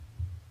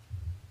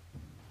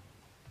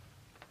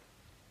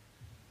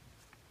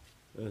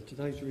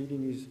Today's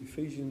reading is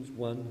Ephesians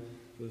 1,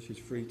 verses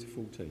 3 to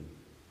 14.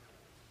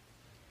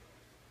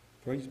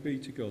 Praise be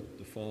to God,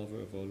 the Father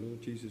of our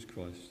Lord Jesus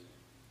Christ,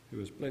 who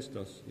has blessed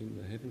us in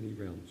the heavenly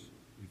realms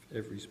with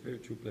every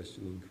spiritual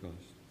blessing in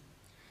Christ.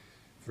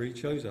 For he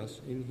chose us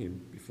in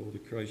him before the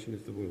creation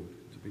of the world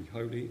to be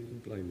holy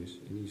and blameless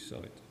in his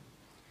sight.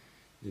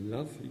 In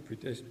love he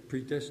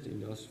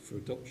predestined us for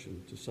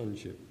adoption to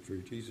sonship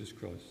through Jesus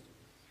Christ,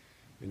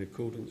 in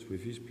accordance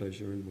with his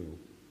pleasure and will,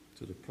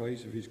 to the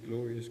praise of his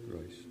glorious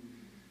grace,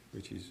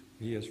 which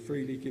he has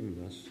freely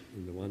given us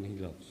in the one he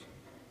loves.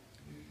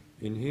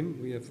 In him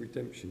we have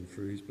redemption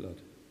through his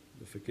blood,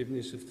 the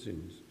forgiveness of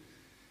sins,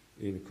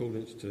 in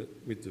accordance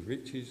with the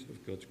riches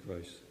of God's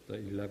grace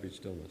that he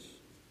lavished on us.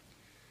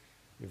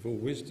 With all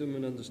wisdom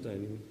and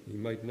understanding he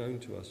made known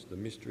to us the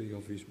mystery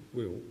of his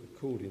will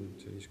according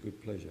to his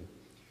good pleasure,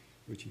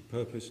 which he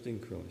purposed in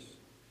Christ,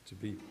 to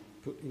be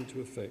put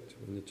into effect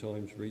when the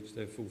times reach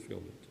their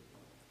fulfillment,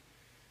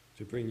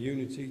 to bring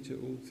unity to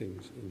all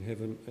things in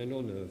heaven and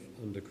on earth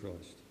under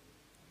Christ.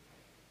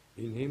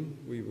 In him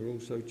we were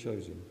also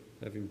chosen,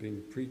 having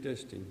been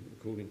predestined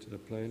according to the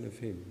plan of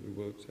him who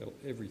works out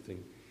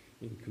everything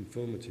in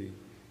conformity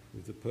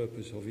with the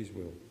purpose of his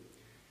will,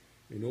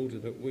 in order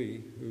that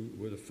we, who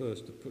were the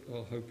first to put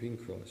our hope in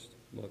Christ,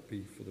 might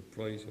be for the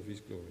praise of his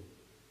glory.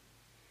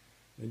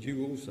 And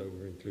you also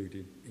were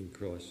included in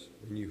Christ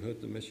when you heard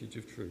the message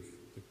of truth,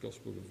 the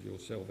gospel of your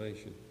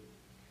salvation.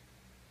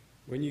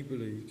 When you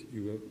believed,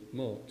 you were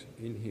marked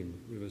in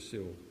him with a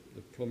seal,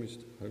 the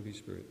promised Holy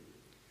Spirit,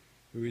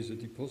 who is a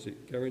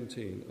deposit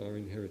guaranteeing our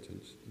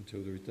inheritance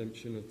until the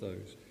redemption of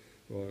those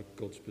who are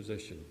God's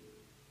possession,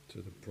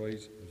 to the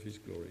praise of his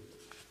glory.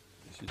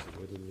 This is the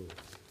word of the Lord.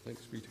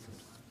 Thanks be to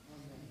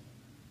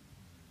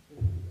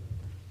God.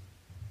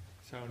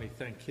 Tony,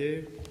 thank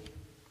you.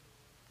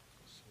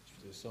 Switch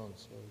for this on,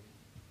 so.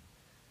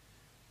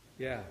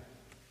 Yeah.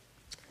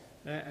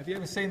 Have you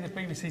ever seen the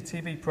BBC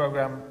TV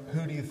programme,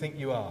 Who Do You Think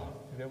You Are?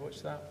 Have you ever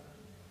watched that?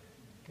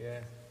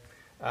 Yeah.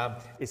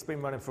 It's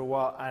been running for a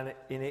while, and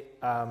in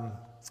it,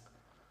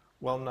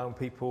 well-known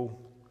people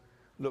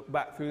look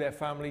back through their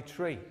family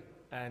tree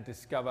and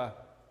discover,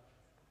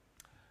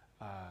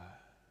 I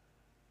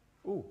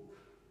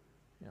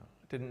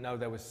didn't know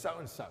there was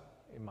so-and-so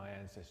in my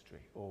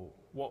ancestry, or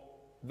what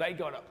they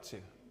got up to.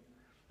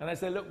 And as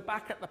they look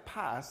back at the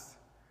past,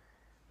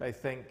 they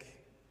think,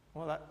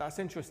 well, that's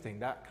interesting.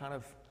 That kind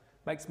of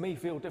makes me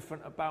feel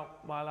different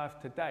about my life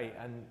today,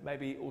 and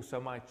maybe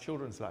also my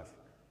children's life.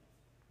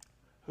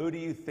 Who do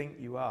you think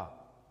you are?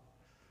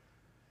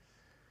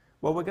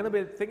 Well, we're going to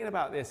be thinking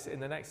about this in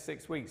the next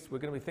 6 weeks. We're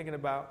going to be thinking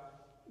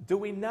about, do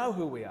we know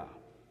who we are?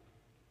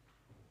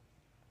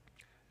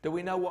 Do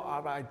we know what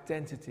our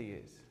identity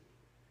is?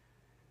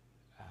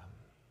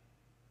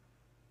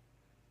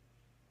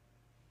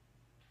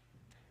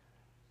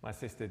 My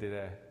sister did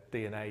a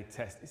DNA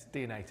test. It's a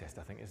DNA test,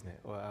 I think, isn't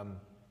it? Or,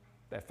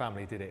 their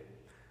family did it.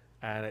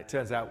 And it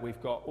turns out we've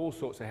got all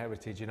sorts of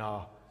heritage in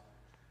our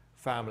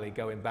family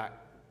going back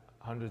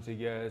hundreds of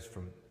years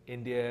from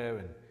India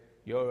and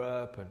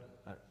Europe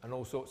and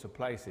all sorts of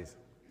places.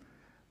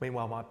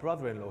 Meanwhile, my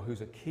brother-in-law,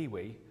 who's a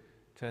Kiwi,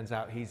 turns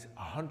out he's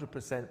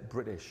 100%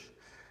 British.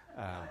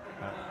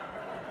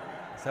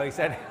 So he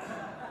said,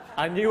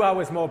 I knew I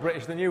was more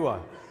British than you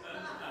are.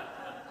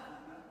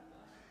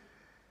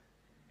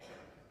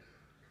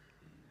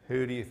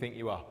 Who do you think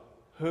you are?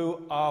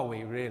 Who are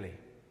we really?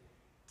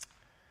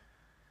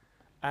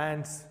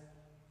 And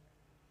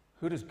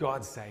who does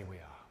God say we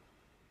are?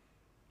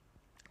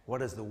 What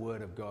does the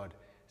Word of God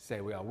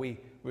say we are? We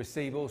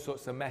receive all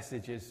sorts of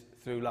messages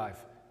through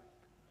life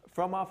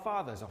from our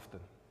fathers often.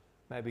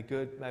 Maybe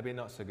good, maybe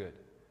not so good.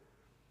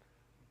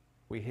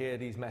 We hear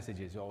these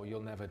messages, oh,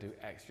 you'll never do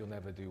X, you'll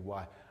never do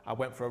Y. I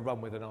went for a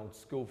run with an old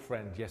school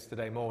friend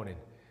yesterday morning,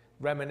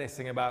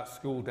 reminiscing about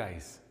school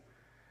days.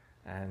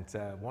 And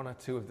one or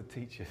two of the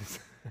teachers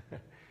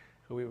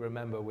who we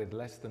remember with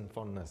less than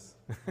fondness.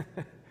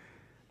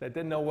 They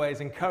didn't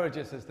always encourage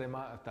us as they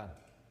might have done.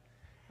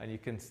 And you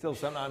can still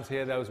sometimes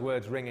hear those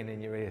words ringing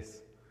in your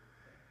ears.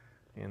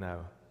 You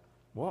know,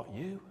 what,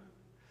 you?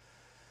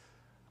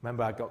 I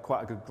remember I got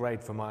quite a good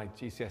grade for my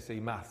GCSE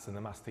maths, and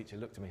the maths teacher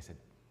looked at me and said,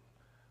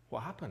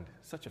 what happened?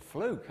 Such a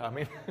fluke. I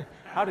mean,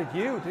 how did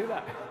you do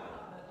that?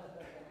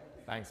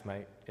 Thanks,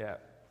 mate. Yeah.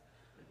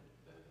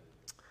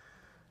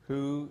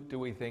 Who do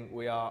we think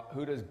we are?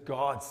 Who does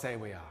God say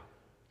we are?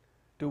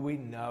 Do we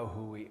know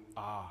who we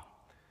are?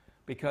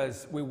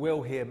 Because we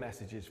will hear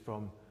messages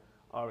from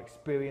our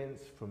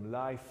experience, from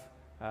life,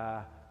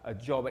 a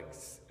job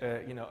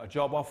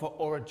offer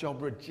or a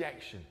job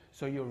rejection.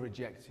 So you're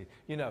rejected.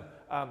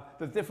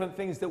 The different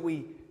things that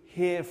we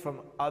hear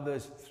from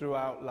others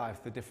throughout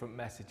life, the different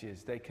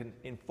messages, they can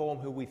inform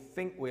who we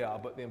think we are.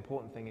 But the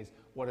important thing is,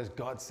 what does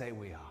God say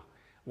we are?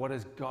 What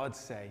does God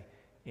say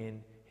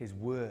in his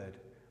word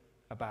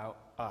about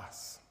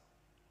us?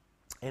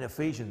 In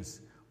Ephesians,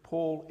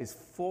 Paul is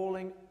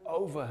falling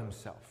over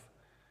himself,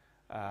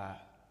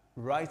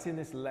 writing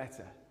this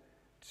letter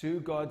to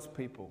God's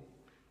people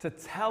to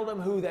tell them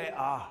who they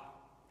are.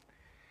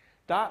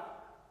 That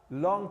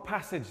long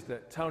passage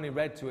that Tony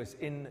read to us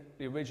in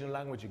the original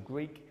language of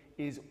Greek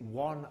is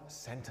one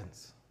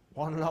sentence.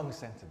 One long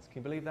sentence.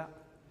 Can you believe that?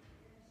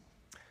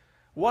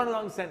 One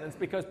long sentence,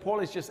 because Paul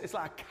is it's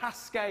like a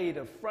cascade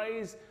of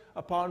phrase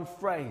upon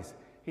phrase.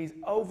 He's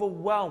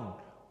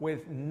overwhelmed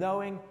with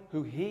knowing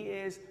who he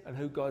is and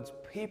who God's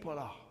people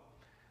are.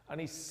 And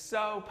he's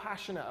so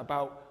passionate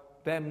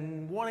about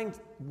them,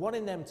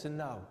 wanting them to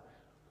know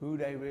who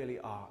they really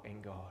are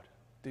in God.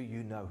 Do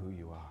you know who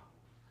you are?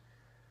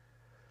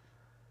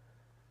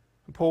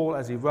 And Paul,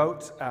 as he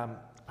wrote,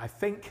 I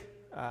think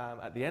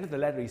at the end of the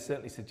letter, he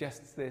certainly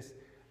suggests this.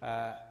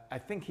 I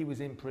think he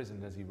was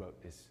imprisoned as he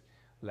wrote this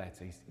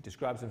letter. He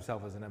describes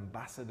himself as an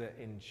ambassador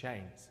in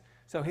chains.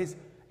 So his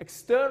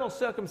external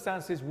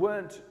circumstances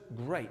weren't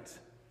great.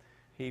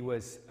 He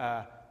was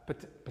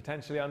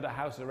potentially under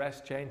house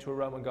arrest, chained to a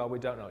Roman guard, we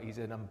don't know. He's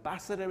an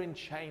ambassador in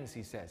chains,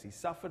 he says. He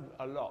suffered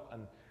a lot,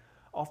 and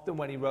often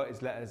when he wrote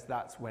his letters,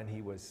 that's when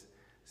he was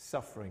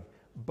suffering.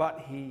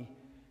 But he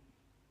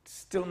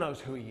still knows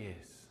who he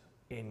is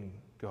in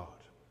God.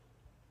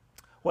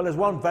 Well, there's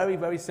one very,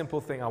 very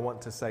simple thing I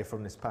want to say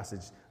from this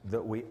passage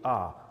that we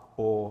are,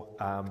 or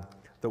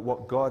that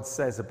what God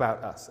says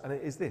about us, and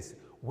it is this: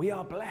 we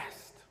are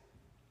blessed.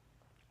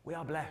 We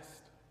are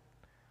blessed.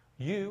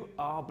 You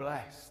are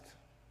blessed.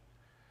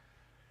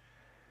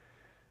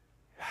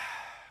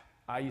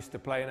 I used to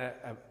play in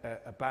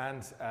a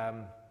band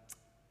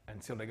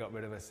until they got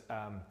rid of us.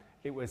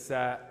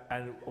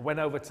 And went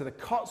over to the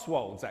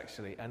Cotswolds,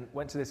 actually, and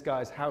went to this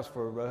guy's house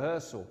for a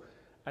rehearsal.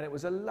 And it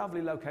was a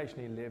lovely location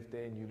he lived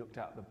in. You looked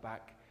out the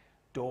back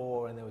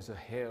door, and there was a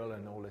hill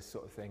and all this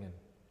sort of thing. And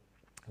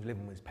he was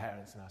living with his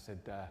parents, and I said,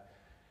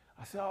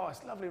 oh,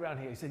 it's lovely around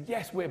here. He said,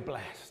 yes, we're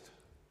blessed.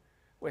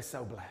 We're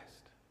so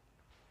blessed.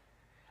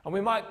 And we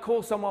might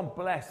call someone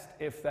blessed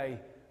if they,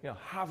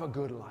 have a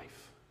good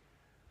life.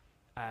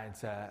 And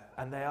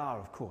they are,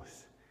 of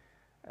course.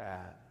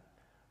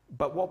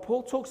 But what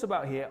Paul talks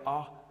about here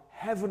are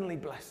heavenly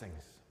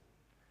blessings.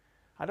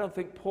 I don't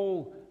think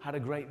Paul had a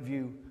great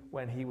view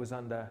when he was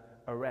under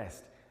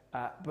arrest,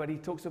 but he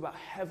talks about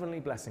heavenly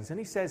blessings. And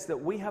he says that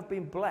we have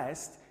been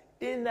blessed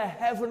in the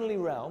heavenly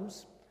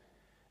realms,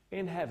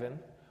 in heaven,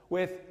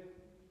 with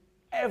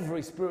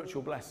every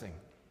spiritual blessing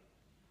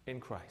in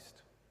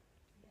Christ.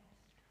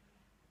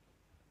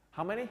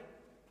 How many?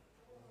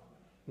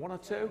 One or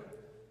two?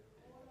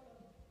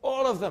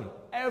 All of them.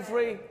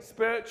 Every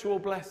spiritual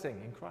blessing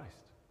in Christ.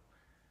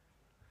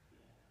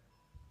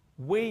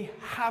 We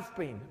have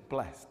been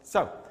blessed.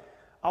 So,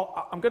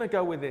 I'm going to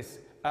go with this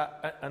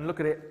and look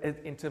at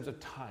it in terms of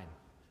time.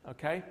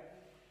 Okay?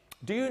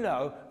 Do you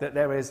know that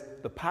there is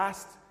the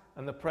past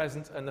and the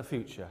present and the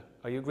future?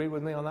 Are you agree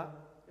with me on that?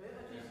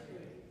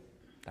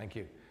 Thank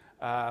you.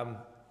 And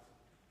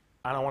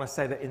I want to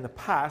say that in the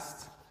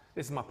past,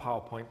 this is my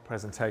PowerPoint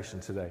presentation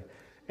today.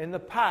 In the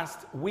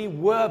past, we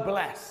were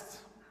blessed.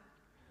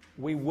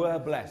 We were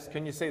blessed.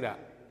 Can you see that?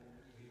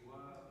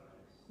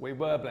 We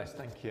were blessed.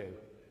 Thank you.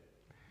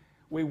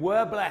 We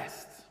were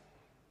blessed.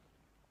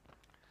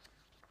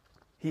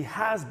 He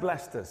has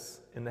blessed us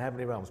in the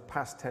heavenly realms,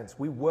 past tense.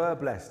 We were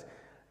blessed.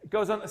 It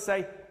goes on to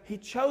say, he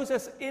chose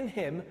us in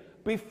him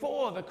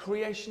before the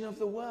creation of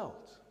the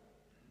world.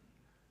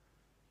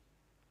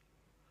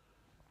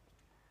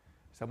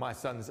 So my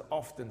son's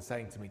often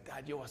saying to me,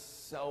 Dad, you are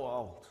so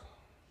old.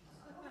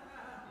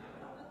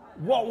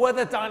 What were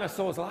the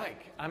dinosaurs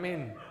like? I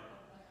mean,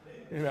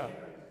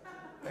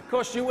 of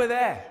course you were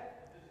there.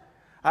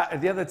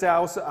 The other day, I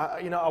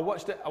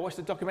watched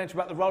a documentary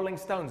about the Rolling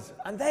Stones,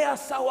 and they are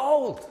so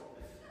old,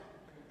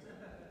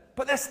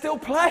 but they're still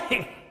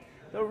playing.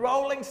 The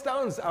Rolling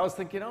Stones. I was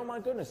thinking, oh my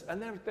goodness,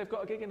 and they've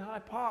got a gig in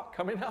Hyde Park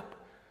coming up.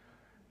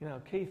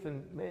 Keith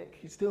and Mick,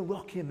 he's still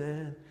rocking,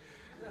 man.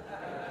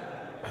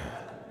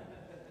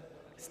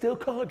 Still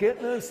can't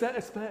get no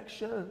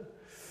satisfaction.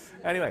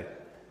 Anyway,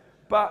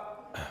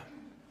 but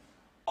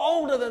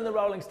older than the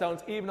Rolling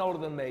Stones, even older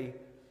than me.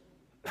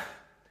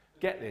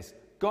 Get this.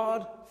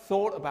 God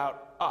thought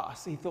about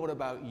us, he thought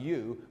about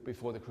you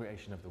before the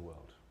creation of the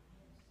world.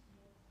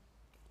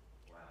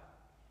 Wow.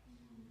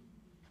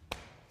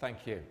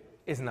 Thank you.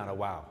 Isn't that a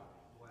wow?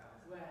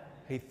 Wow?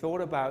 He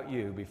thought about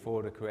you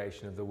before the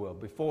creation of the world,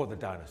 before the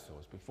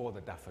dinosaurs, before the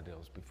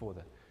daffodils, before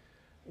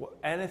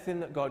anything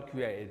that God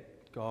created,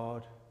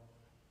 God.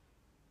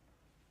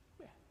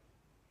 Yeah.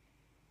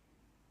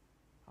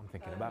 I'm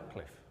thinking about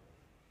Cliff.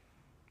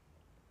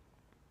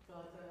 Yeah.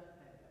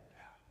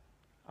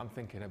 I'm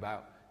thinking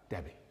about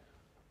Debbie.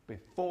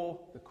 Before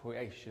the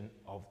creation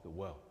of the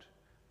world,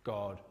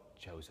 God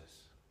chose us.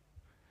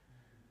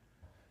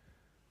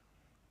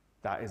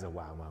 That is a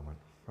wow moment,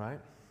 right?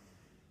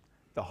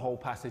 The whole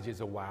passage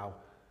is a wow.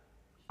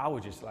 I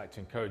would just like to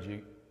encourage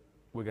you,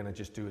 we're going to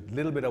just do a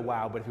little bit of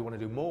wow, but if you want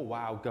to do more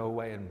wow, go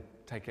away and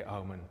take it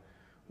home and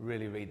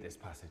really read this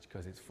passage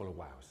because it's full of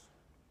wows.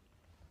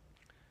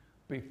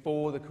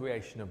 Before the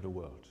creation of the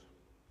world,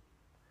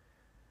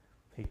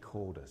 he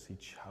called us, he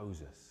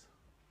chose us.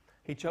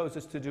 He chose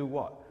us to do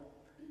what?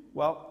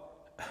 Well,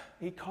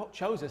 he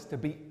chose us to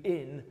be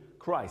in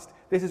Christ.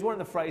 This is one of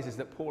the phrases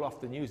that Paul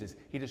often uses.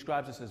 He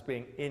describes us as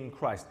being in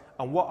Christ.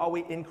 And what are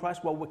we in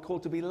Christ? Well, we're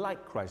called to be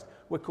like Christ.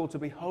 We're called to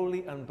be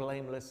holy and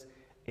blameless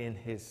in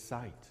his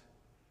sight.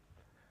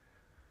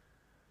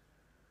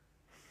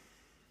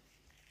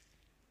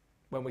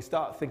 When we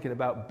start thinking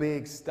about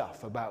big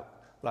stuff, about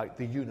like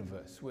the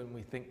universe, when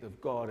we think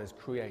of God as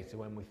creator,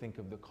 when we think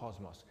of the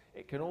cosmos,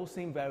 it can all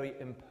seem very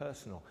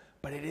impersonal,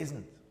 but it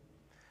isn't.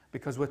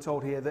 Because we're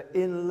told here that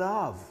in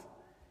love,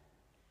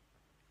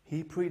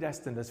 he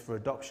predestined us for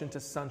adoption to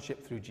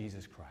sonship through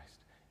Jesus Christ.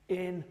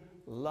 In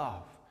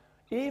love.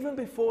 Even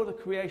before the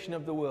creation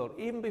of the world,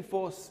 even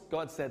before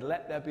God said,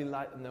 let there be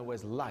light, and there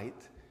was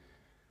light,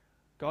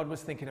 God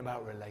was thinking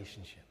about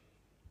relationship.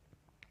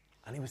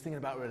 And he was thinking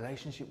about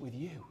relationship with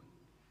you.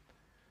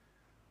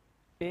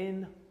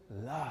 In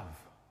love.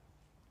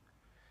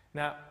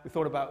 Now, we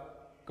thought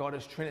about God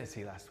as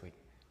Trinity last week.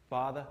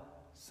 Father,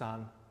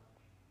 Son,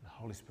 and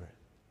Holy Spirit.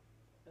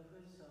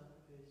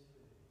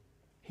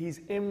 He's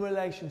in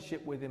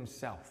relationship with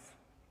himself.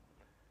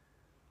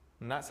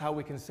 And that's how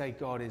we can say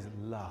God is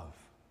love.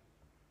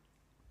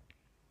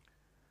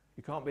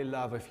 You can't be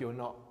love if you're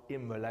not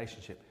in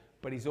relationship.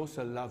 But he's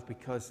also love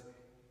because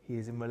he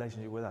is in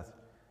relationship with us.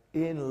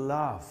 In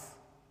love,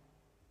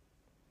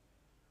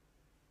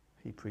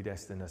 he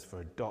predestined us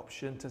for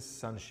adoption to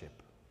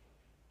sonship.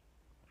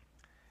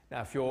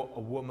 Now, if you're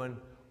a woman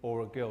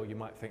or a girl, you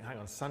might think, hang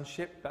on,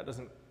 sonship? That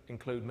doesn't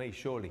include me,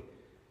 surely.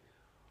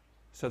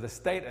 So the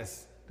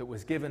status that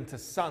was given to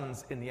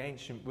sons in the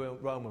ancient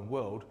Roman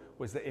world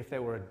was that if they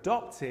were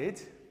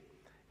adopted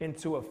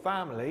into a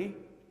family,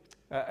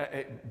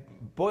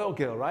 boy or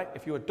girl, right?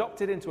 If you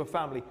adopted into a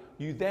family,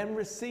 you then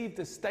received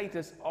the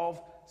status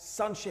of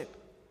sonship,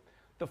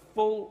 the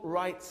full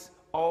rights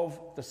of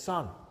the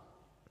son.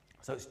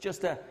 So it's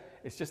just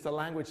a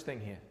language thing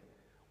here.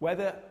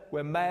 Whether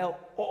we're male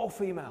or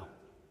female,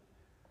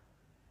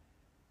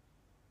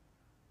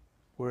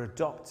 we're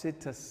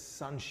adopted to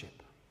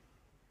sonship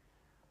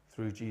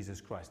through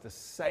Jesus Christ. The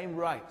same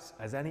rights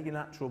as any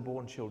natural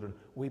born children,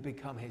 we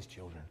become his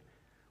children.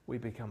 We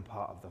become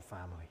part of the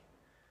family.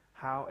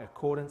 How? In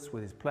accordance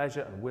with his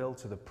pleasure and will,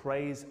 to the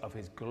praise of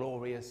his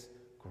glorious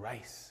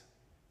grace.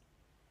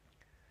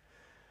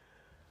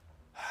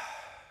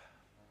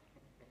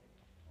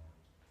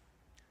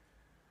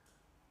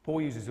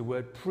 Paul uses the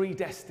word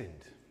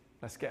predestined.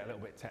 Let's get a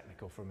little bit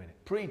technical for a minute.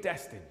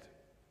 Predestined.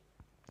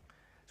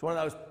 It's one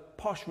of those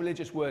posh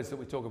religious words that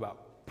we talk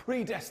about.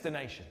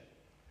 Predestination.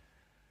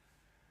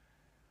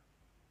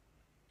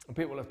 And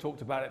people have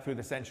talked about it through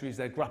the centuries.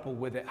 They've grappled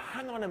with it.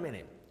 Hang on a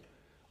minute.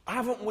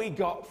 Haven't we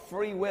got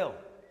free will?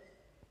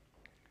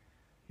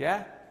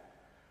 Yeah?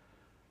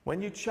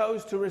 When you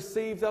chose to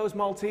receive those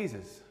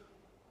Maltesers,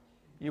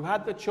 you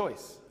had the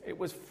choice. It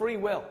was free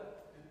will.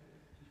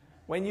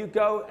 When you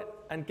go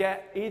and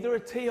get either a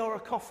tea or a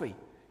coffee,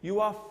 you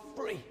are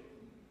free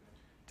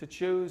to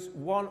choose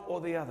one or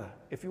the other.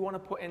 If you want to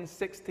put in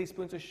 6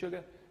 teaspoons of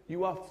sugar,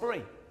 you are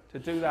free to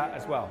do that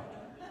as well.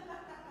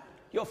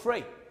 You're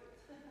free.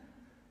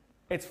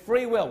 It's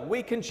free will.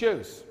 We can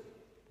choose.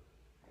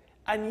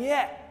 And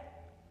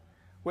yet,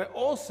 we're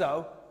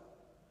also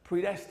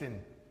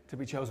predestined to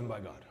be chosen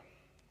by God.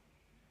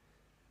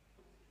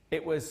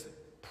 It was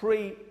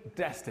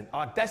predestined.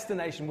 Our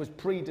destination was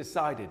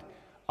pre-decided.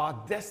 Our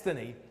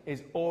destiny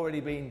is already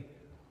been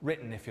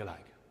written, if you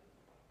like.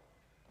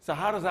 So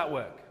how does that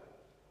work?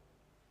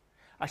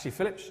 Actually,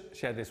 Philip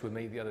shared this with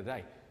me the other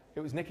day.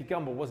 It was Nicky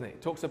Gumbel, wasn't it?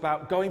 It talks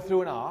about going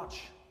through an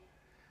arch.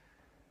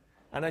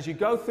 And as you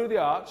go through the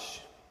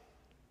arch,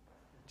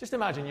 just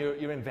imagine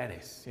you're in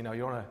Venice. You know,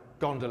 you're on a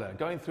gondola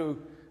going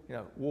through,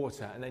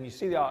 water, and then you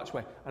see the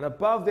archway. And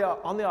above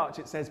on the arch,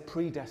 it says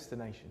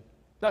predestination.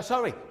 No,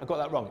 sorry, I got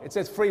that wrong. It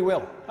says free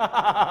will.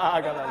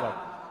 I got that wrong.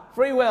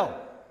 Free will.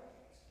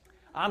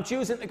 I'm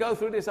choosing to go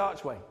through this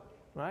archway,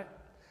 right?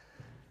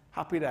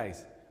 Happy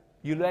days.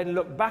 You then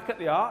look back at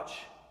the arch,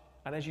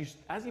 and as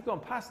you've gone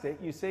past it,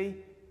 you see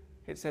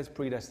it says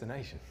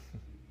predestination.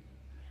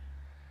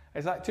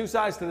 It's like two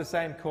sides to the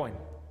same coin.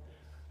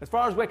 As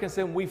far as we're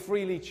concerned, we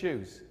freely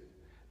choose.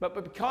 But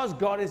because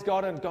God is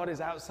God and God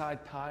is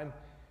outside time,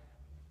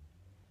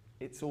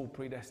 it's all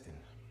predestined.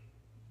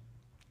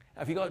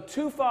 If you go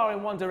too far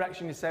in one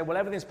direction, you say, well,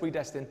 everything's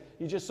predestined,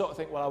 you just sort of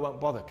think, well, I won't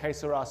bother. Que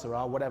sera,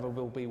 sera, whatever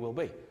will be, will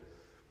be.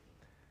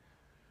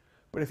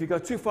 But if you go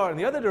too far in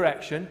the other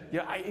direction,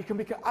 you can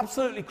become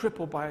absolutely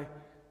crippled by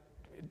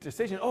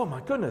decision. Oh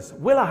my goodness,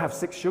 will I have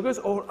 6 sugars?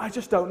 Or I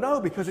just don't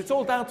know because it's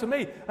all down to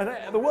me.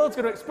 And the world's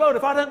going to explode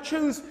if I don't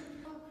choose.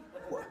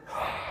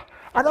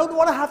 I don't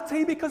want to have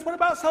tea because what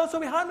about so-and-so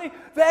behind me?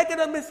 They're going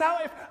to miss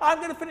out if I'm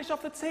going to finish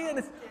off the tea. And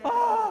it's,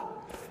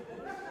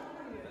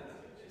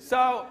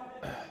 So,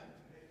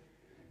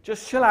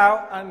 just chill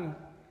out and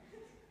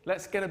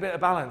let's get a bit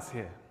of balance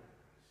here.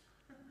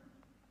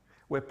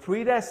 We're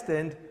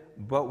predestined,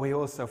 but we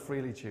also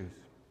freely choose.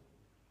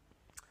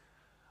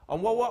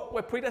 And what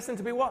we're predestined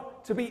to be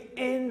what? To be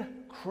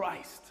in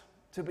Christ.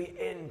 To be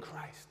in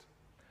Christ.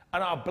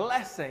 And our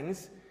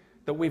blessings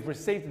that we've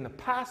received in the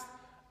past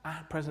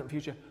and present and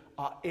future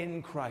are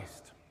in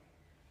Christ.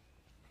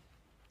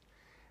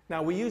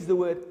 Now, we use the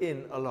word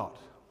in a lot.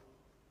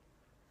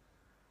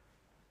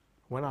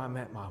 When I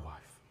met my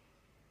wife,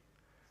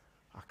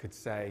 I could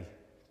say,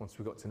 once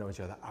we got to know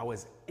each other, I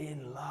was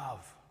in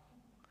love.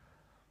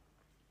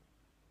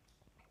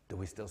 Do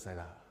we still say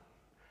that?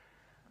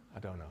 I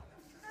don't know.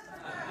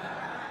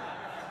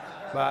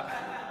 But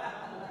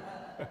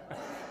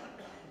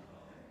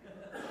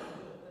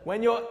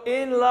when you're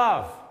in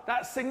love,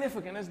 that's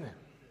significant, isn't it?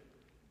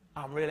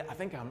 I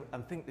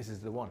think this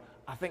is the one.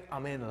 I think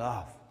I'm in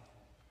love.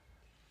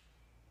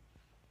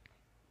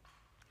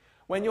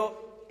 When you're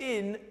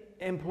in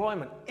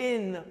employment,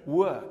 in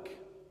work,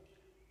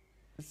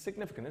 it's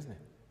significant, isn't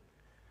it?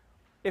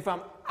 If I'm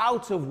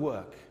out of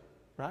work,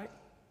 right?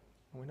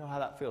 We know how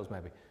that feels,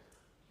 maybe.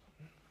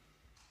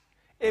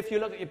 If you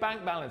look at your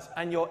bank balance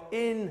and you're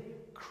in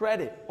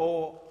credit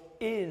or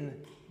in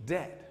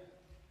debt,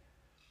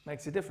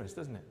 makes a difference,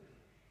 doesn't it?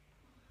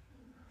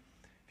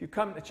 If you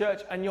come to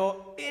church and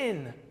you're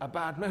in a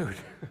bad mood,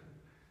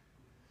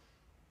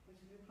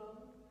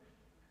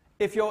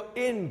 if you're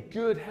in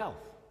good health,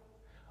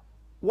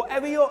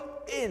 whatever you're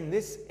in,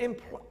 this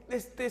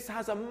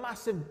has a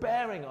massive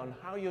bearing on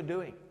how you're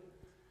doing.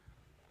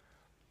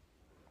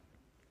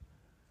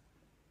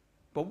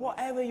 But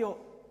whatever you're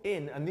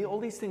in, and all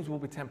these things will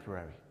be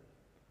temporary,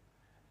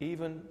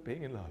 even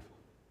being in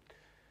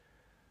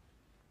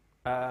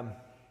love.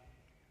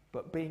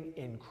 But being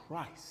in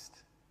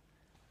Christ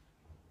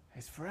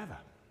is forever.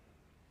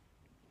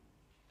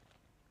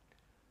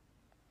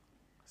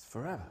 It's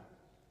forever.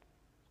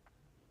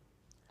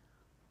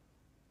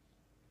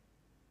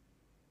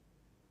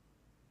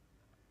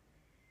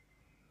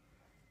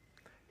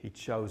 He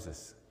chose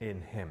us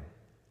in Him.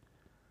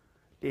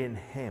 In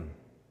Him.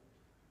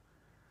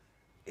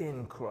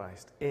 In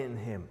Christ. In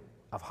Him.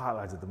 I've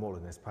highlighted them all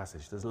in this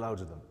passage. There's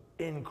loads of them.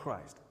 In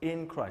Christ.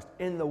 In Christ.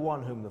 In the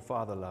one whom the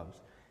Father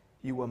loves.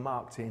 You were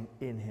marked in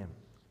Him.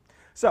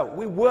 So,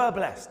 we were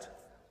blessed.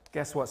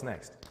 Guess what's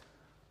next?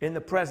 In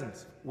the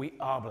present, we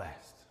are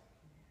blessed.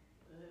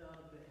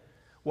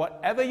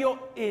 Whatever you're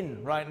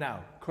in right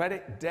now,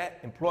 credit, debt,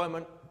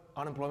 employment,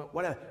 unemployment,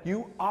 whatever,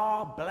 you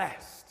are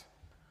blessed.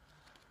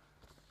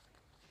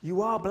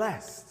 You are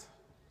blessed.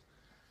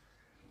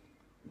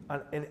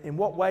 And in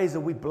what ways are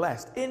we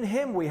blessed? In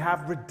Him we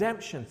have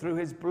redemption through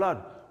His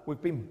blood.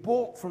 We've been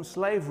bought from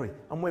slavery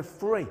and we're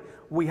free.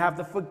 We have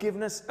the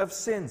forgiveness of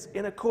sins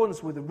in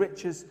accordance with the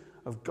riches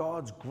of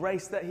God's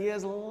grace that He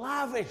has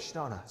lavished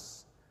on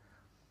us.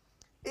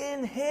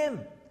 In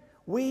Him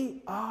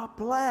we are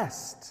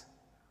blessed.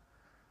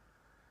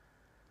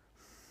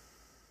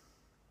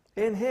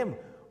 In Him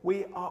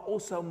we are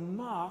also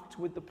marked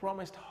with the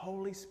promised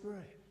Holy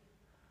Spirit.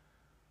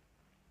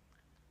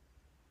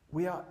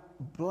 We are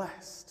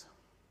blessed.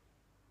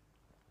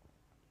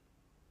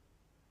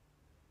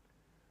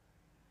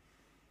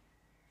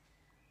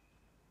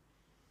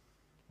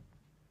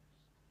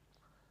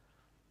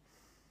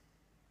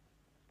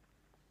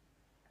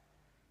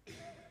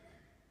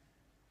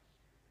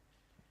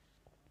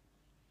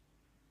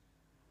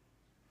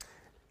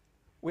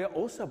 We are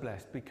also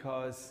blessed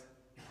because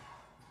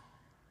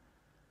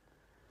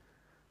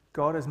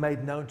God has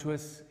made known to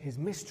us His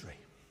mystery.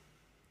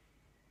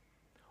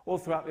 All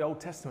throughout the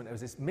Old Testament, there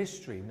was this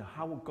mystery.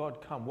 How will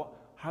God come?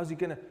 How's He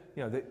going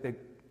to, they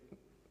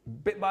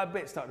bit by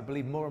bit start to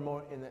believe more and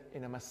more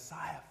in a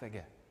Messiah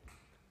figure.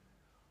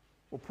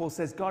 Well, Paul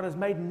says God has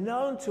made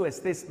known to us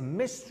this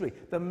mystery,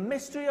 the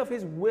mystery of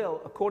His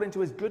will according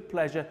to His good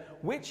pleasure,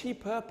 which He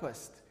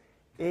purposed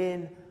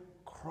in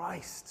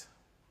Christ.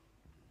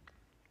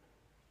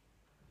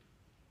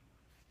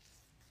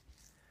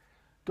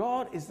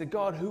 God is the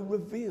God who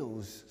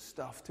reveals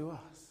stuff to us.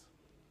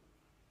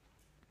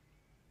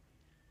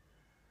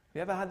 Have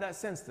you ever had that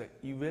sense that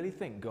you really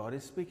think God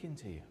is speaking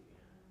to you?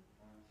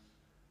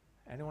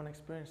 Anyone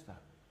experienced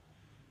that?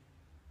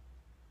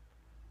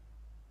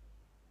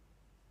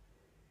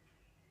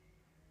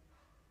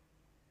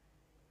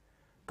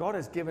 God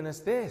has given us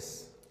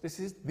this. This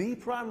is the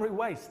primary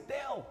way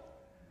still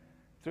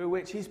through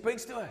which He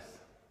speaks to us.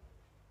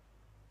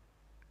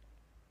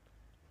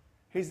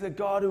 He's the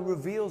God who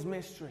reveals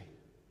mystery.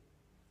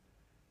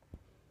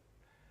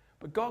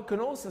 But God can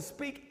also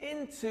speak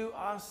into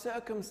our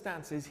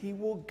circumstances. He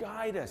will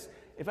guide us.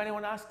 If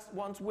anyone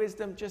wants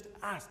wisdom, just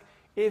ask.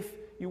 If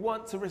you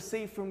want to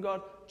receive from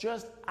God,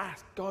 just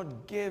ask.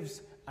 God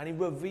gives and He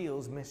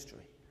reveals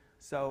mystery.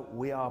 So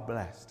we are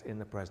blessed in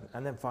the present.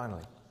 And then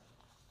finally,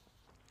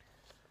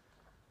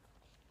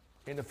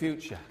 in the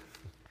future,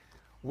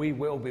 we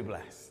will be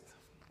blessed.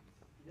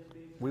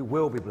 We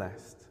will be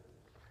blessed.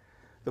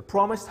 The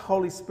promised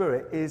Holy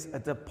Spirit is a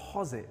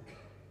deposit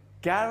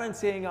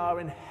guaranteeing our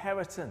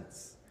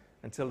inheritance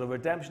until the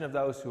redemption of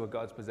those who are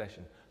God's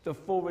possession. The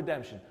full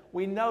redemption.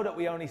 We know that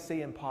we only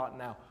see in part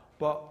now,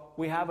 but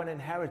we have an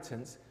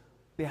inheritance,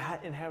 the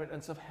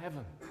inheritance of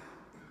heaven.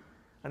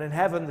 And in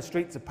heaven, the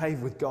streets are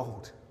paved with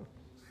gold.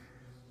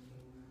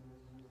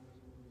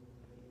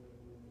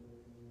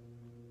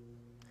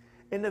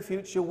 In the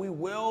future, we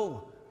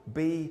will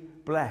be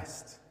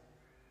blessed.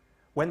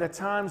 When the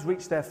times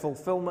reach their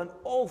fulfillment,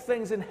 all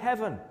things in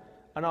heaven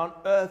and on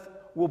earth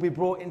will be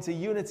brought into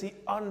unity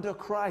under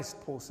Christ,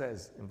 Paul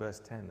says in verse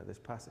 10 of this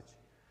passage.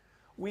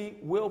 We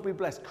will be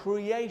blessed.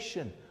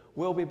 Creation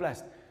will be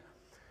blessed.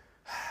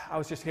 I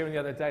was just hearing the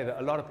other day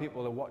that a lot of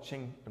people are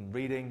watching and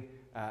reading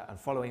and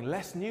following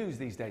less news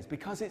these days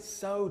because it's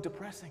so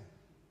depressing.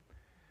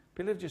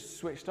 People have just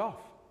switched off,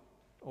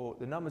 or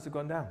the numbers have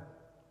gone down.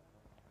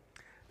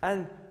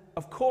 And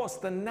of course,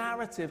 the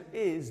narrative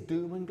is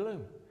doom and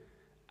gloom.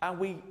 And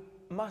we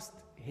must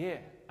hear,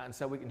 and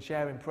so we can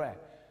share in prayer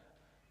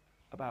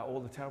about all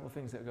the terrible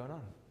things that are going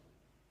on.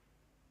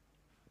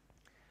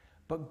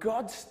 But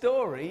God's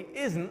story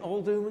isn't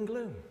all doom and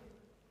gloom.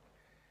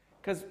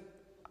 Because,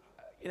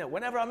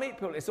 whenever I meet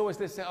people, it's always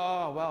this,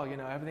 oh, well,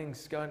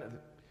 everything's going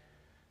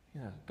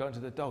to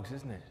the dogs,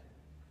 isn't it?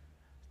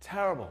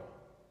 Terrible.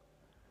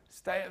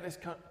 Stay at this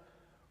country.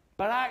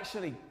 But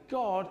actually,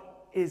 God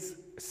is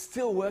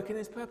still working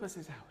his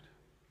purposes out.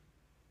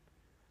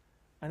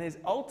 And his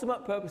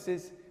ultimate purpose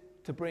is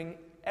to bring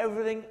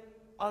everything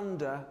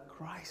under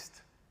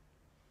Christ.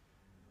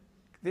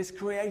 This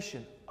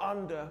creation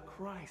under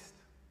Christ.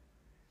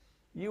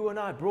 You and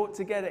I brought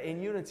together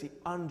in unity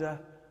under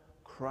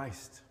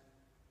Christ.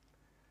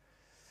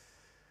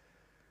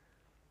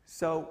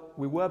 So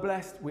we were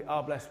blessed, we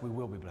are blessed, we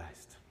will be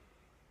blessed.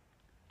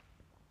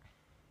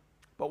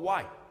 But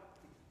why?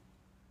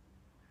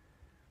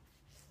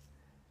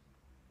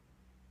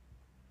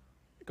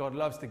 God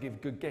loves to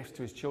give good gifts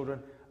to his children.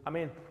 I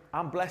mean,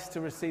 I'm blessed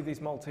to receive these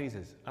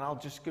Maltesers, and I'm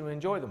just going to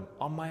enjoy them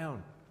on my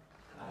own.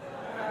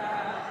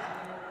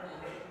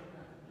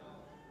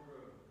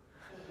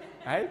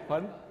 Hey,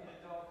 pardon?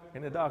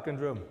 In a darkened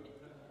room.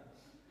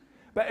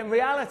 But in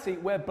reality,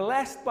 we're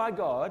blessed by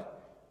God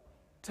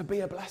to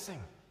be a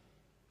blessing.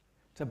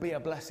 To be a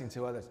blessing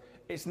to others.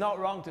 It's not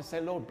wrong to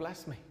say, Lord,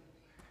 bless me.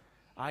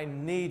 I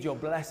need your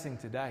blessing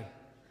today.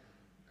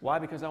 Why?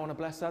 Because I want to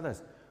bless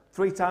others.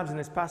 3 times in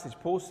this passage,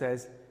 Paul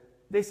says,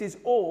 this is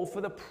all for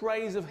the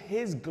praise of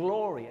his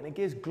glory. And it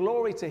gives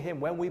glory to him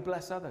when we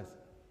bless others.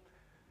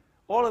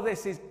 All of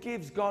this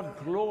gives God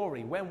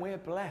glory when we're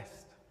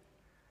blessed.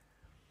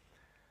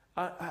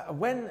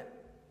 When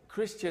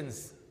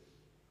Christians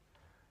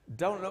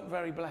don't look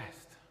very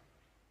blessed,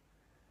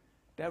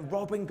 they're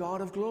robbing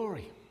God of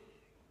glory.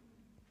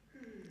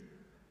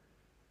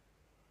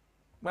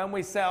 When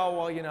we say, oh,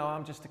 well,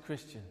 I'm just a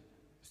Christian.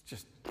 It's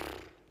just,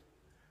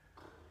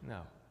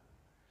 no.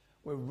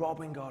 We're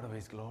robbing God of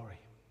his glory.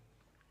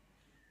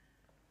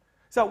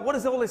 So what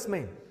does all this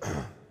mean?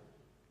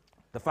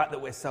 The fact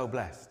that we're so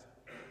blessed.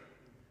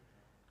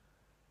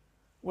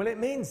 Well, it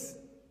means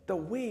that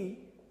we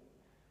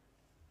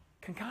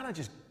can kind of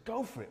just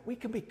go for it. We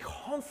can be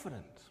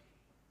confident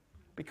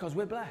because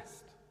we're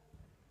blessed.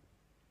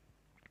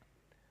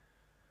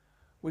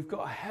 We've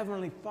got a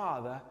heavenly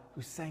Father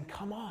who's saying,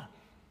 come on.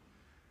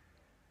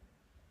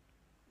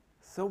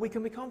 So we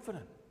can be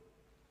confident.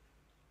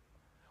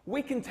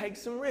 We can take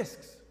some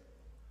risks.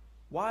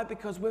 Why?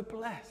 Because we're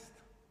blessed.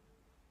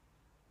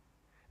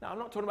 Now, I'm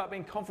not talking about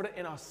being confident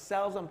in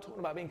ourselves. I'm talking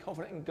about being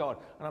confident in God.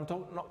 And I'm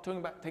not talking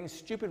about taking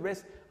stupid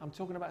risks. I'm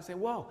talking about saying,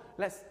 whoa,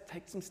 let's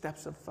take some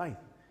steps of faith.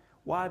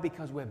 Why?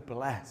 Because we're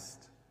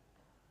blessed.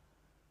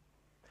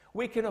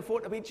 We can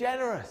afford to be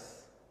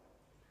generous.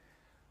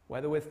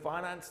 Whether with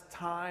finance,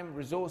 time,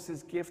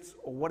 resources, gifts,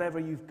 or whatever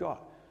you've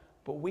got.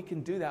 But we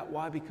can do that.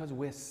 Why? Because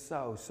we're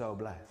so, so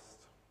blessed.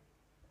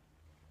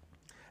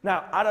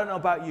 Now, I don't know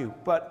about you,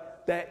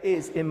 but there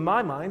is, in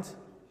my mind,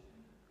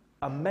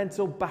 a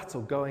mental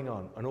battle going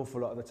on an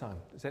awful lot of the time.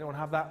 Does anyone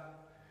have that?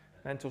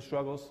 Mental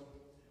struggles?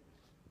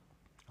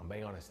 I'm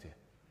being honest here.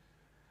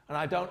 And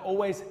I don't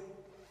always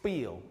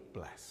feel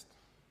blessed.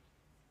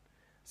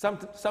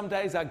 Some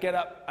days I get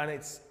up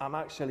and I'm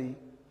actually,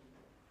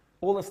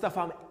 all the stuff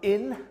I'm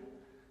in,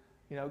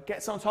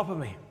 gets on top of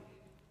me.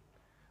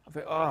 I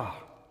think,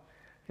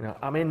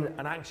 I'm in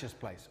an anxious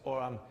place, or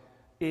I'm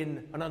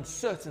in an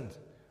uncertain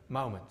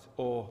moment,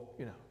 or,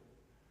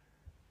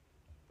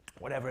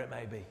 whatever it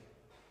may be.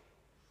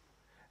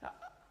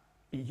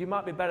 You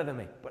might be better than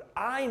me, but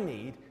I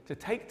need to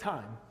take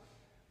time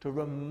to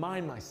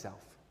remind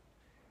myself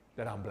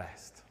that I'm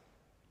blessed.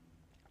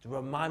 To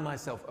remind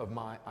myself of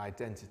my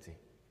identity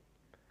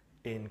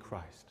in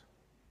Christ.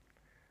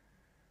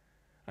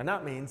 And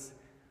that means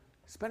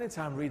spending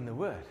time reading the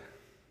Word.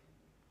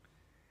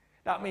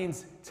 That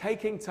means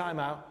taking time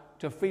out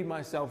to feed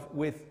myself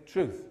with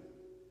truth.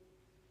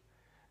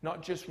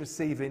 Not just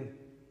receiving,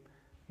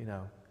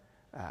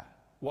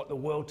 what the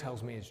world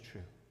tells me is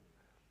true.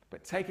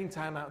 But taking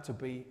time out to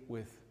be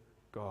with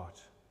God.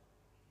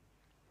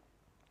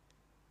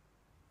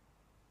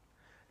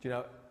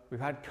 We've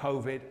had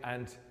COVID,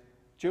 and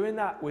during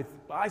that, with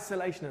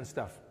isolation and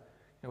stuff,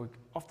 we've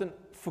often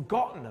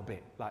forgotten a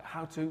bit, like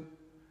how to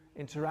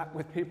interact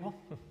with people,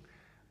 a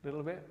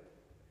little bit.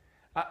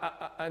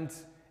 And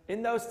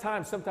in those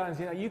times, sometimes,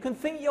 you can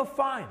think you're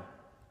fine,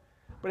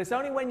 but it's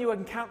only when you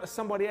encounter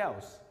somebody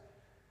else,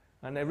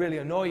 and they really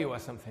annoy you or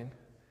something,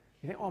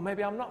 you think, oh,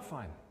 maybe I'm not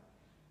fine.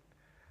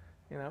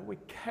 We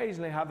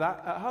occasionally have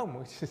that at home,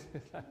 which is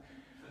like,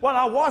 well,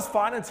 I was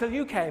fine until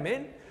you came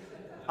in.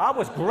 I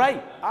was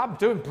great. I'm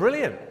doing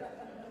brilliant.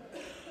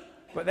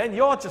 But then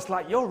you're just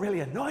like, you're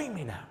really annoying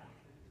me now.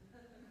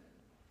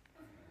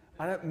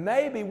 And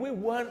maybe we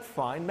weren't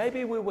fine.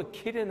 Maybe we were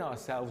kidding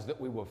ourselves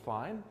that we were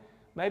fine.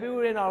 Maybe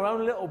we're in our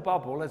own little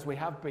bubble, as we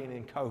have been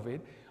in COVID,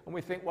 and we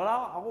think,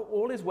 well,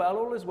 all is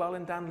well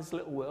in Dan's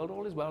little world,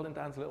 all is well in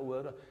Dan's little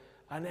world.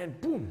 And then,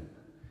 boom,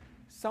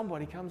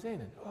 somebody comes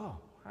in and, oh,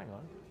 hang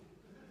on.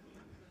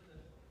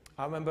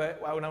 I remember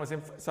when I was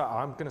in,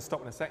 sorry, I'm going to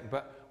stop in a second,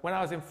 but when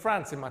I was in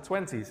France in my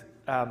 20s,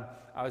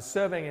 I was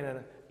serving in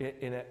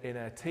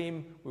a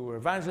team. We were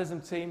an evangelism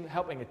team,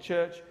 helping a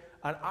church,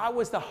 and I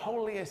was the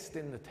holiest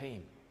in the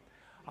team.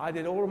 I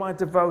did all of my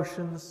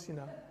devotions, you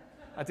know.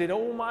 I did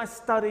all my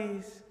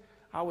studies.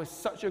 I was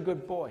such a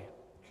good boy.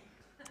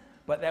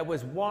 But there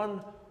was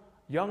one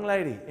young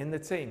lady in the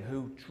team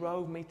who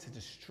drove me to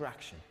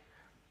distraction.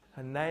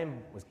 Her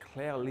name was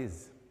Claire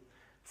Liz,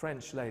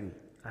 French lady,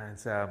 and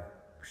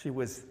she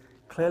was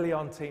clearly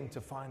on team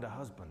to find a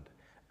husband.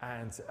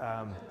 And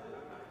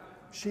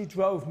she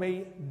drove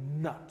me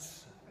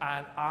nuts.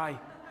 And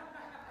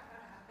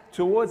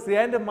towards the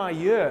end of my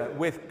year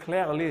with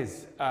Claire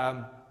Liz,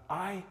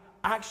 I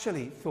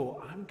actually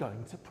thought, I'm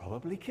going to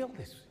probably kill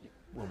this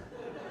woman.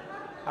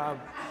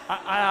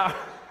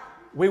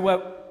 We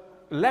were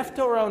left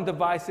to our own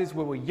devices.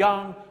 We were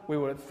young. We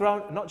were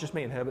thrown, not just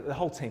me and her, but the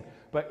whole team.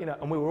 But, you know,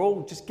 and we were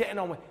all just getting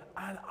on with it.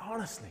 And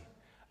honestly,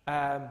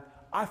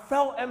 I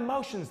felt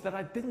emotions that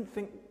I didn't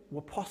think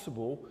were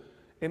possible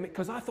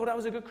because I thought I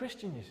was a good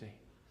Christian, you see.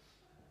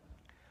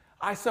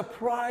 I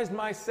surprised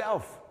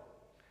myself.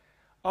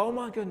 Oh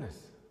my goodness,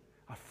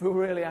 I feel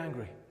really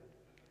angry.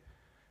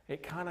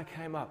 It kind of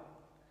came up.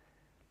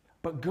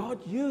 But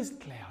God used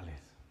Claire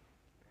Liz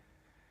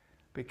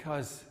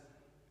because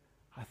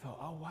I thought,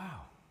 oh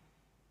wow,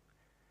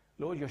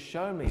 Lord, you're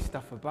showing me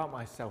stuff about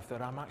myself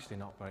that I'm actually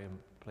not very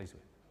pleased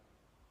with.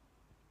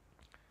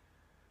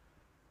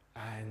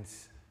 And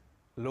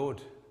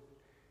Lord,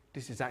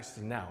 this is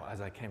actually now,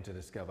 as I came to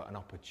discover, an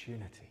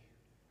opportunity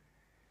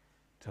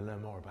to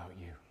learn more about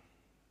you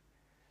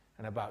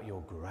and about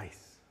your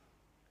grace.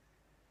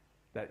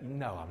 That,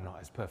 no, I'm not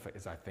as perfect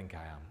as I think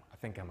I am. I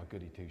think I'm a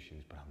goody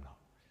two-shoes, but I'm not.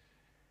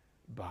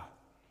 But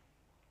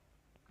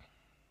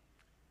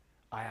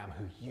I am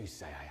who you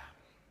say I am.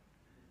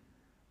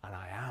 And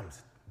I am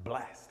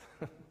blessed.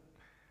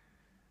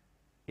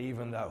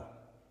 Even though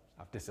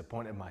I've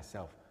disappointed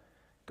myself,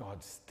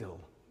 God still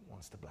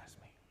wants to bless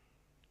me.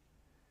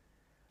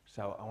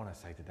 So I want to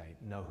say today,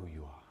 know who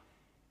you are.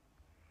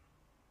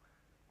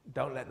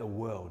 Don't let the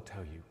world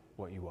tell you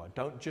what you are.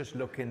 Don't just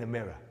look in the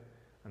mirror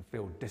and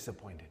feel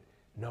disappointed.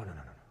 No.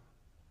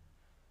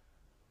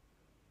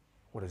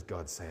 What does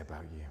God say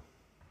about you?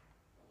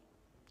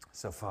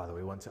 So, Father,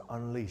 we want to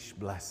unleash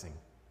blessing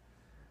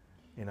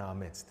in our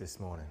midst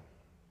this morning.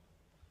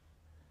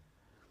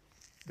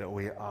 That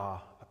we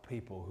are a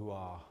people who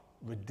are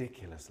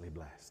ridiculously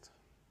blessed.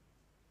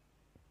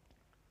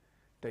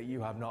 That you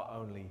have not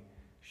only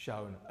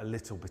shown a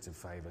little bit of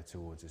favor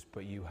towards us,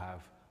 but you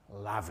have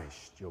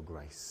lavished your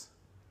grace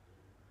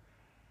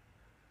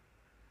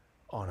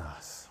on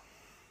us.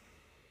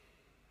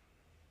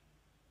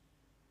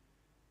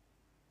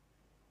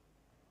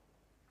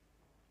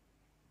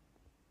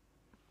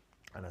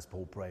 And as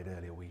Paul prayed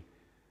earlier,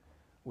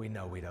 we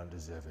know we don't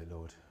deserve it,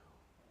 Lord.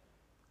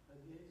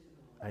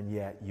 And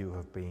yet you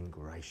have been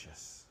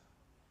gracious.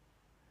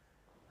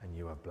 And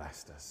you have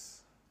blessed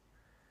us.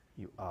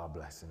 You are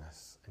blessing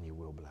us, and you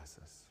will bless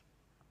us.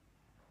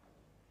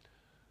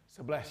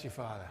 So bless you,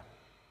 Father.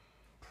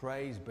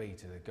 Praise be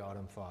to the God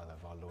and Father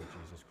of our Lord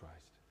Jesus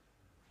Christ.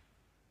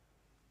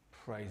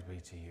 Praise be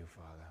to you,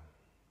 Father.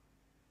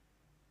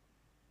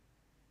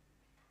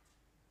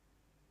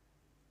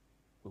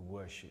 We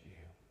worship you.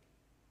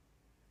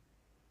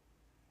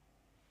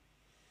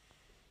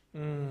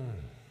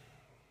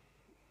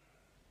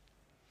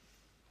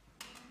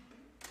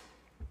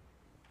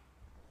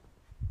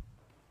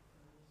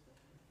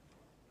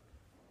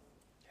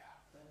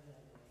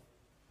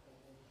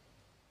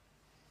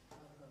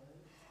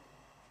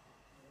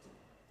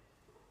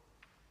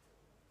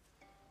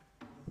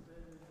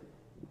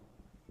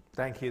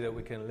 Thank you that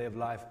we can live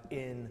life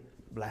in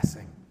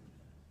blessing.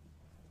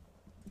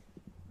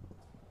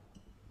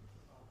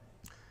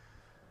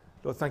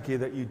 Lord, thank you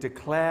that you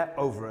declare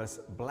over us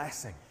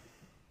blessing,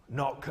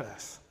 not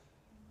curse.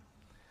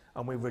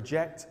 And we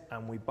reject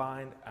and we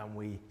bind and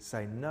we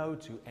say no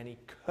to any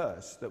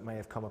curse that may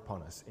have come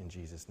upon us in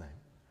Jesus' name.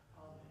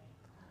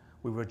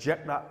 We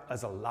reject that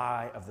as a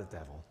lie of the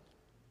devil.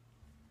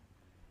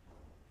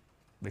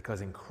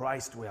 Because in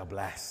Christ we are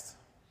blessed.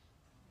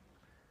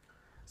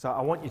 So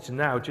I want you to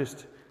now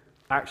just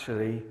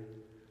actually,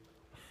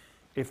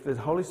 if the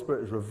Holy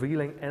Spirit is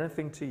revealing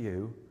anything to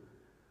you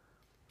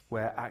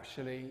where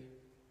actually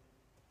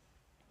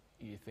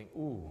you think,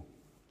 ooh,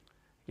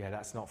 yeah,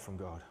 that's not from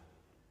God.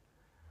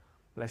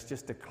 Let's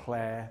just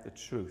declare the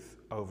truth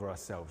over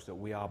ourselves that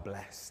we are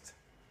blessed.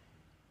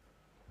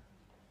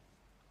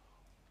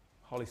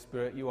 Holy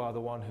Spirit, you are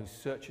the one who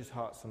searches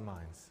hearts and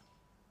minds.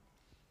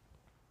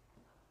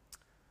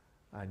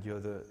 And you're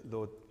the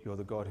Lord, you're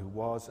the God who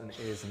was and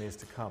is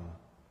to come.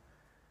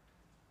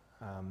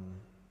 And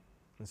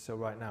so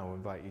right now we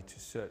invite you to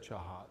search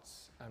our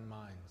hearts and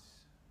minds.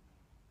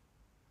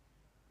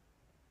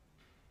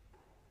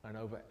 And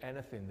over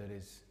anything that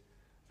is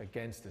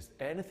against us,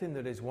 anything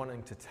that is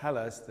wanting to tell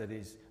us that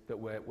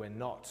we're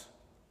not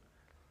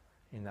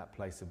in that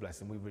place of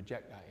blessing, we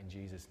reject that in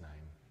Jesus' name.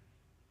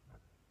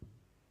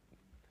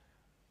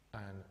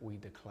 And we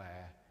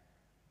declare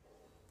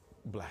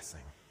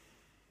blessing.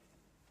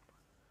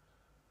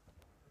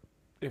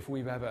 If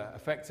we've ever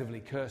effectively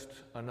cursed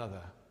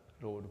another,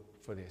 Lord,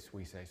 for this,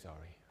 we say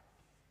sorry.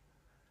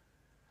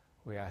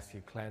 We ask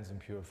you, cleanse and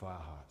purify our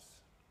hearts.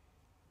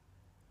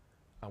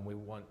 And we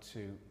want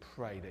to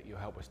pray that you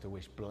help us to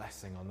wish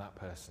blessing on that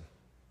person.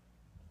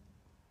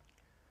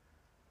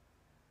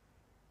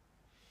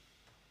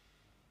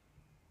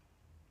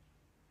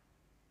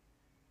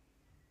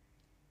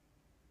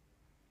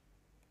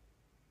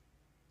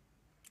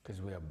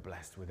 Because we are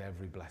blessed with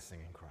every blessing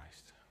in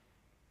Christ.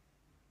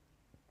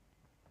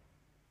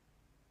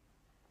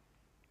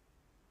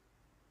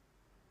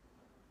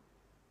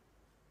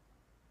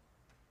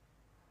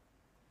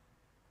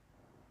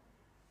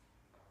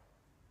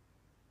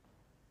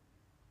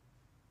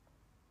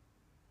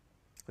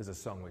 There's a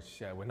song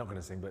which, we're not going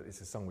to sing, but it's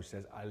a song which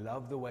says, I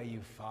love the way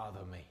you father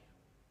me.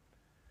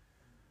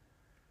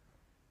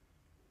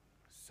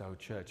 So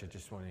church, I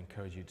just want to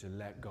encourage you to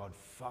let God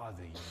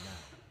father you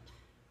now.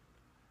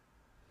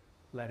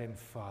 Let him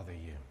father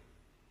you.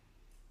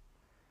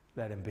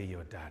 Let him be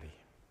your daddy,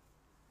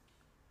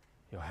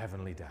 your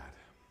heavenly dad.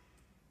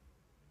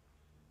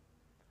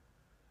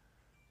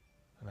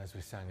 And as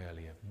we sang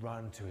earlier,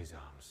 run to his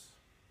arms.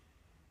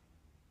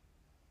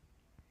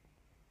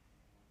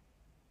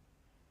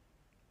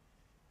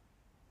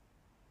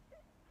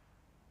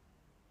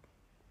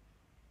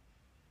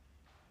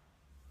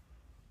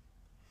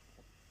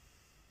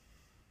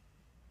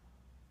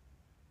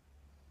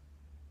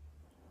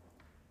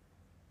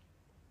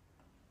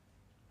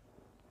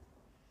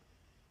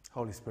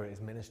 Holy Spirit is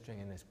ministering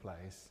in this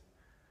place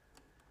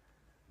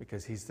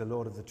because he's the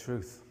Lord of the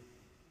truth.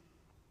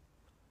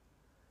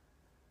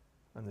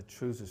 And the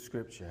truths of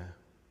Scripture,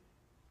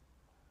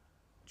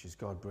 which is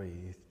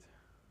God-breathed,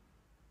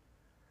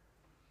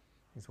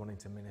 he's wanting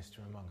to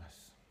minister among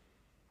us.